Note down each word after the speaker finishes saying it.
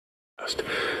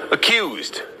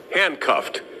Accused,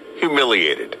 handcuffed,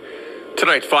 humiliated.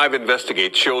 Tonight, 5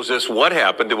 Investigate shows us what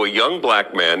happened to a young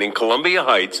black man in Columbia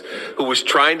Heights who was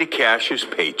trying to cash his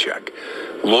paycheck.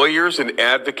 Lawyers and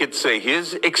advocates say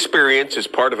his experience is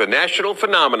part of a national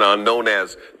phenomenon known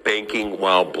as banking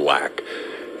while black.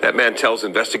 That man tells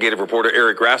investigative reporter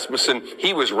Eric Rasmussen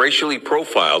he was racially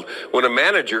profiled when a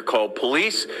manager called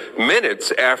police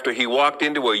minutes after he walked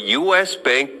into a U.S.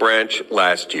 Bank branch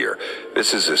last year.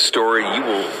 This is a story you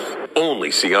will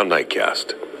only see on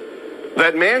Nightcast.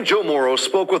 That man, Joe Morrow,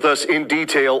 spoke with us in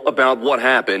detail about what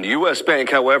happened. U.S. Bank,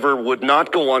 however, would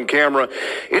not go on camera.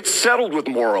 It settled with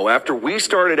Morrow after we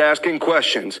started asking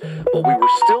questions, but we were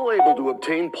still able to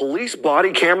obtain police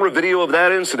body camera video of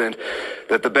that incident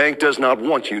that the bank does not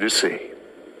want you to see.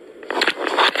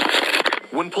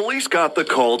 When police got the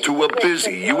call to a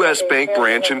busy U.S. Bank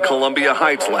branch in Columbia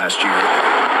Heights last year,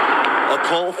 a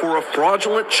call for a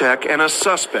fraudulent check and a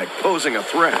suspect posing a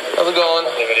threat. How's it going?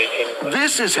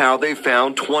 This is how they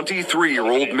found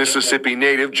 23-year-old Mississippi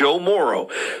native Joe Morrow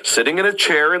sitting in a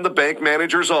chair in the bank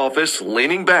manager's office,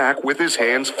 leaning back with his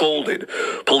hands folded.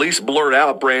 Police blurred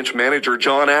out branch manager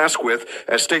John Asquith,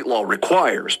 as state law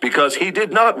requires, because he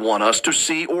did not want us to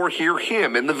see or hear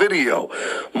him in the video.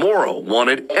 Morrow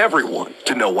wanted everyone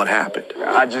to know what happened.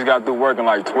 I just got through working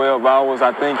like 12 hours,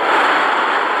 I think.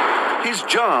 His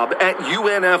job at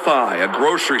UNFI, a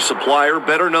grocery supplier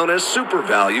better known as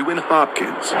SuperValue in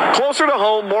Hopkins. Closer to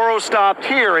home, Morrow stopped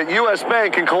here at U.S.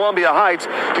 Bank in Columbia Heights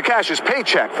to cash his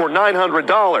paycheck for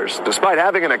 $900. Despite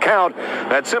having an account,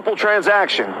 that simple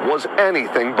transaction was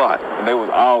anything but. They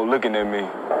was all looking at me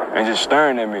and just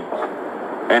staring at me.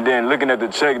 And then looking at the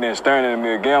check and then staring at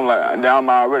me again, I'm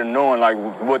already knowing like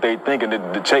what they thinking,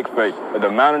 the check fake. But the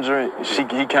manager,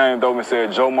 he came over and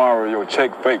said, "Joe Morrow, your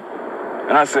check fake."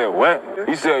 And I said, "What?"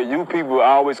 He said, "You people are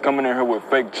always coming in here with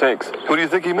fake checks." Who do you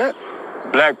think he meant?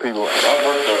 Black people. I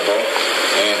work there, bro.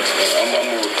 And I'm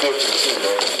a recruiter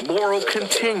too, bro. Morrow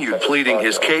continued pleading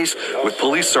his case with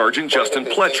Police Sergeant Justin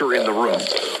Pletcher in the room.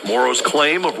 Morrow's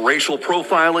claim of racial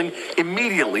profiling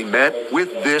immediately met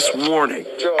with this warning.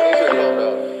 Joe, I need you to calm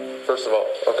down, first of all,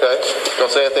 okay?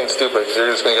 Don't say anything stupid, because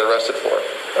you're just going to get arrested for it,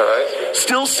 all right?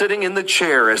 Still sitting in the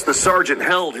chair as the sergeant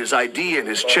held his ID and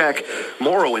his check,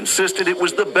 Morrow insisted it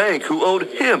was the bank who owed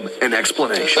him an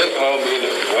explanation. They called me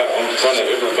in front of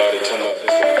everybody telling me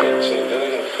this is a fake check. That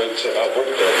ain't a fake check. I work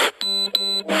there.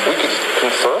 We could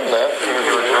confirm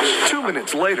that. 2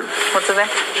 minutes later, What's the name?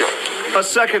 a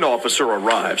second officer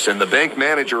arrives and the bank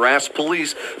manager asks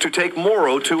police to take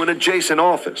Morrow to an adjacent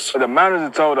office. The manager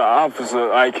told the officer,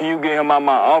 like, "Can you get him out of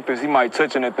my office? He might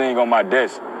touch anything on my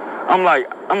desk." I'm like,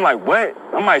 what?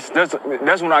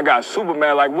 That's when I got super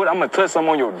mad. Like, what? I'm gonna touch something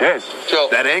on your desk. Joe.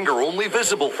 That anger only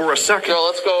visible for a second. Joe,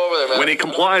 let's go over there, man. When he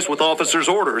complies with officers'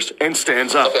 orders and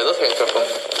stands up. Okay, let's handcuff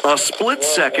him. A split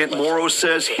second, Morrow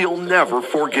says he'll never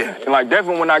forget. And like,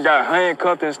 definitely when I got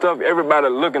handcuffed and stuff, everybody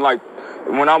looking like,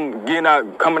 when I'm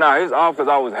coming out of his office,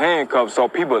 I was handcuffed, so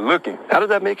people looking. How did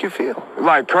that make you feel?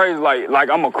 Like crazy, like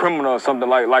I'm a criminal or something,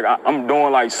 like I'm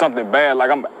doing like something bad,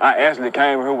 like I actually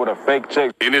came here with a fake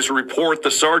check. In his report,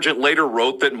 the sergeant later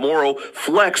wrote that Morrow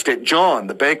flexed at John,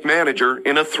 the bank manager,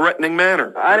 in a threatening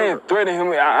manner. I didn't threaten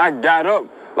him. I got up,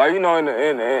 like, you know, in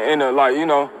a like, you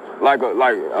know, like a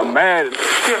mad.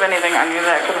 Do you have anything on you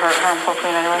that could hurt harm hopefully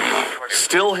in any way?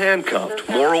 Still handcuffed,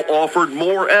 Morrow offered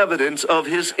more evidence of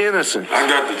his innocence. I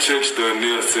got the check stub and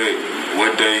Neil said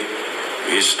what day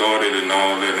it started and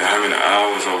all that, and how many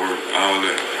hours I worked, all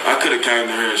that. I could have came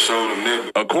here and showed them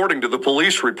that. According to the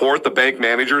police report, the bank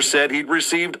manager said he'd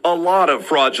received a lot of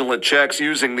fraudulent checks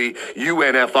using the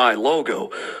UNFI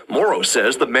logo. Morrow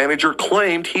says the manager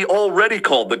claimed he already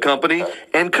called the company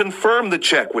and confirmed the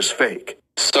check was fake.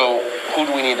 So, who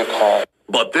do we need to call?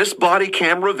 But this body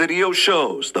camera video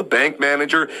shows the bank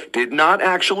manager did not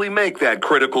actually make that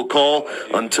critical call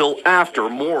until after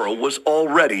Morrow was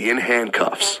already in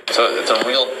handcuffs. So, it's a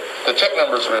real, the check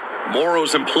number's real.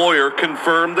 Morrow's employer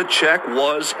confirmed the check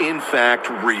was in fact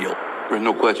real. There's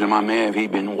no question in my mind if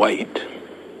he'd been white,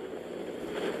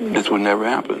 this would never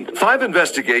happen. 5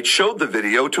 Investigate showed the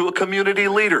video to a community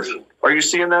leader. Are you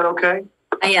seeing that okay?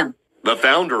 I am. The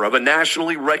founder of a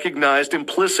nationally recognized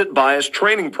implicit bias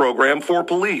training program for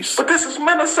police. But this is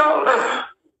Minnesota.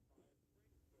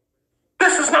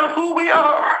 This is not who we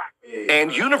are.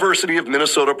 And University of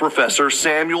Minnesota professor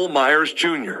Samuel Myers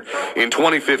Jr. In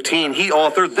 2015, he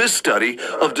authored this study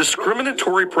of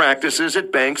discriminatory practices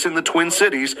at banks in the Twin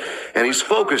Cities, and he's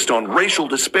focused on racial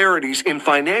disparities in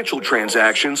financial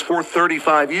transactions for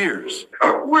 35 years.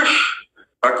 I wish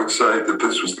I could say that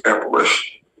this was the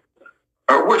apparition.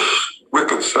 I wish we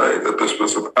could say that this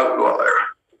was an outlier.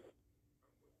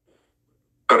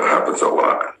 happens a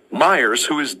lot. Myers,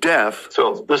 who is deaf,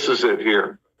 So this is it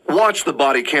here. watched the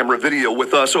body camera video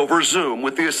with us over Zoom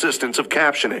with the assistance of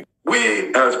captioning.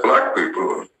 We, as black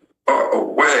people, are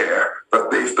aware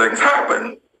that these things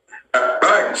happen at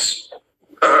banks,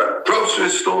 at grocery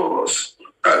stores,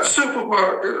 at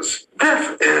supermarkets.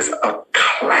 This is a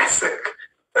classic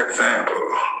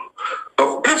example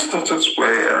of instances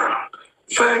where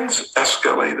things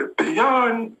escalated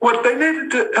beyond what they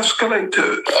needed to escalate to.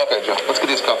 Okay, Joe, let's get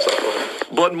these cuffs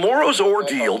up. But Morrow's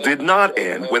ordeal did not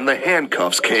end when the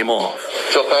handcuffs came off.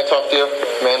 Joe, can I talk to you,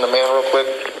 man to man, real quick?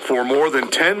 For more than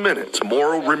 10 minutes,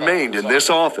 Morrow remained in this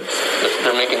office.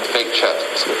 They're making fake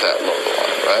checks with that logo on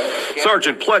it, right?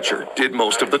 Sergeant Pletcher did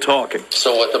most of the talking.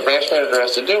 So what the branch manager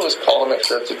has to do is call and make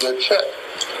sure it's a good check.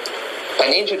 I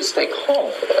need you to stay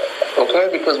calm for that,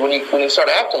 okay? Because when you start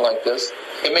acting like this,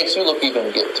 it makes you look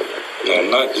even guilty. No,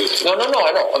 I'm not guilty. No,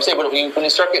 I know. I'm saying, but when you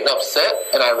start getting upset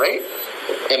and irate,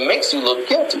 it makes you look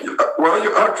guilty. Well,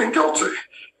 you're acting guilty.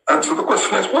 And so the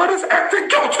question is, what is acting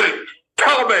guilty?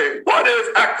 Tell me, what is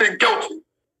acting guilty?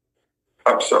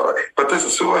 I'm sorry, but this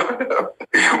is who I am.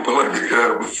 You blame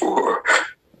him for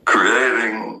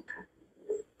creating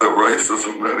the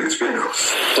racism that he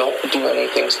feels. Don't do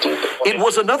anything stupid. It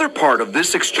was another part of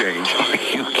this exchange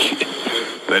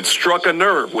that struck a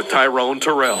nerve with Tyrone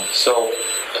Terrell. So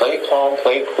play calm,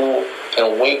 play cool,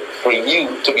 and wait for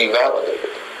you to be validated.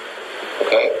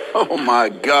 Okay? Oh, my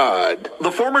God.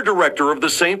 The former director of the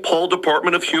St. Paul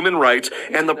Department of Human Rights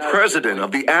and the president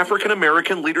of the African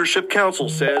American Leadership Council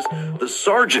says the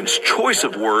sergeant's choice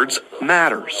of words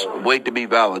matters. Wait to be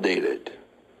validated.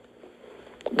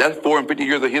 That's 450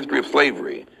 years of history of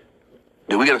slavery.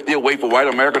 Do we got to still wait for white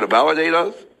America to validate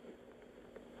us?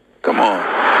 Come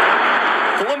on.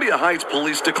 Columbia Heights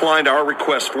police declined our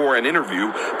request for an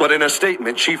interview, but in a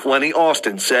statement, Chief Lenny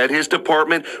Austin said his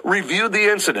department reviewed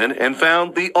the incident and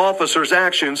found the officers'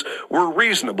 actions were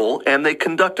reasonable and they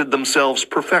conducted themselves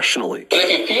professionally. And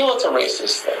if you feel it's a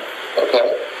racist thing,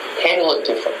 okay, handle it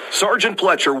different. Sergeant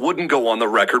Pletcher wouldn't go on the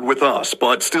record with us,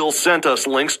 but still sent us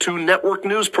links to network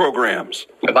news programs.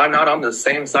 If I'm not on the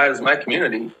same side as my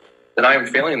community, then I am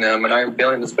failing them and I am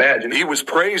failing this badge. He was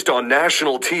praised on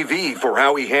national TV for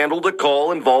how he handled a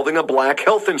call involving a black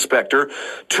health inspector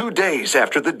 2 days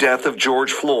after the death of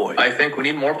George Floyd. I think we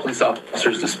need more police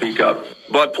officers to speak up.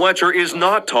 But Pletcher is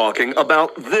not talking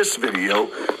about this video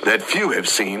that few have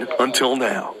seen until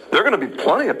now. There are going to be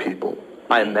plenty of people,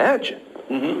 I imagine,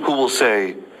 who will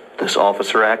say, this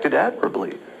officer acted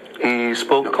admirably. He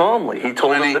spoke calmly. He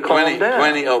told them to calm down.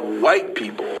 Plenty of white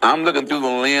people. I'm looking through the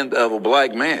lens of a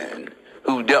black man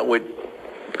who dealt with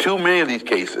too many of these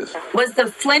cases. Was the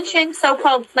flinching,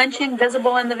 so-called flinching,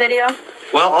 visible in the video?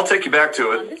 Well, I'll take you back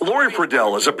to it. Lori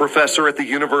Friedel is a professor at the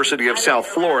University of South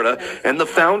Florida and the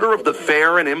founder of the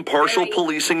Fair and Impartial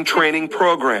Policing Training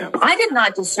Program. I did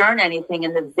not discern anything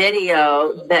in the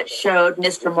video that showed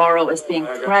Mr. Morrow as being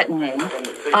threatening.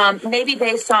 Maybe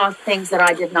they saw things that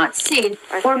I did not see,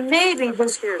 or maybe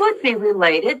this could be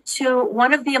related to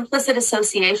one of the implicit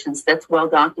associations that's well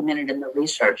documented in the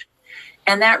research.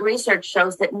 And that research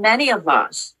shows that many of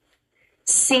us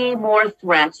see more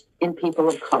threat in people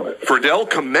of color. Friedel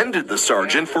commended the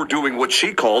sergeant for doing what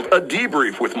she called a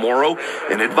debrief with Morrow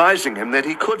and advising him that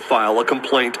he could file a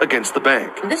complaint against the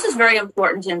bank. This is very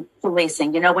important in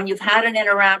policing. You know, when you've had an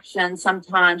interaction,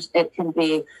 sometimes it can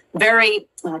be very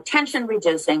tension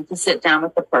reducing to sit down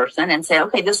with the person and say,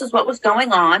 okay, this is what was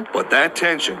going on. But that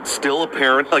tension still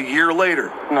apparent a year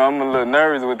later. No, I'm a little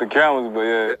nervous with the cameras, but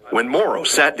yeah. When Morrow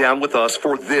sat down with us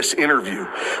for this interview.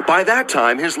 By that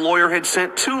time, his lawyer had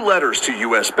sent 2 letters to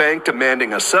U.S. Bank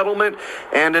demanding a settlement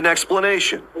and an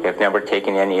explanation. They've never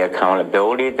taken any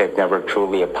accountability. They've never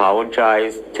truly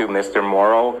apologized to Mr.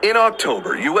 Morrow. In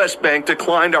October, U.S. Bank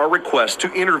declined our request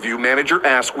to interview manager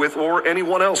Asquith or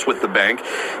anyone else with the bank,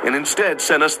 and instead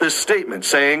sent us this statement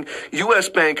saying U.S.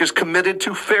 Bank is committed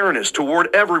to fairness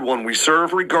toward everyone we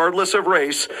serve regardless of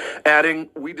race, adding,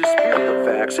 we dispute the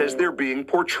facts as they're being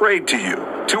portrayed to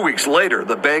you. 2 weeks later,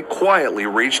 the bank quietly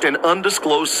reached an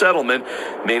undisclosed settlement,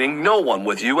 meaning no one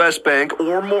with U.S. Bank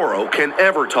or Morrow can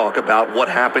ever talk about what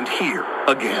happened here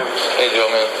again. Hey, Joe,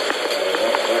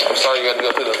 man. I'm sorry you had to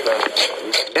go through this,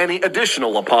 man. Any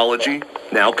additional apology,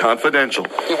 now confidential.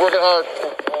 Keep working hard.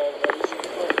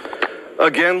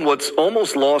 Again, what's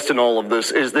almost lost in all of this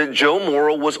is that Joe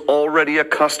Morrow was already a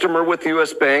customer with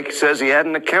U.S. Bank. He says he had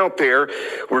an account there.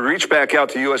 We reached back out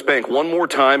to U.S. Bank one more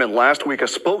time, and last week a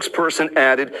spokesperson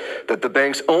added that the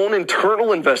bank's own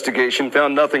internal investigation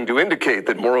found nothing to indicate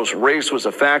that Morrow's race was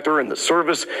a factor in the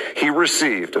service he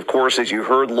received. Of course, as you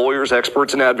heard, lawyers,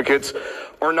 experts, and advocates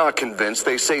are not convinced.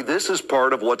 They say this is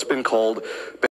part of what's been called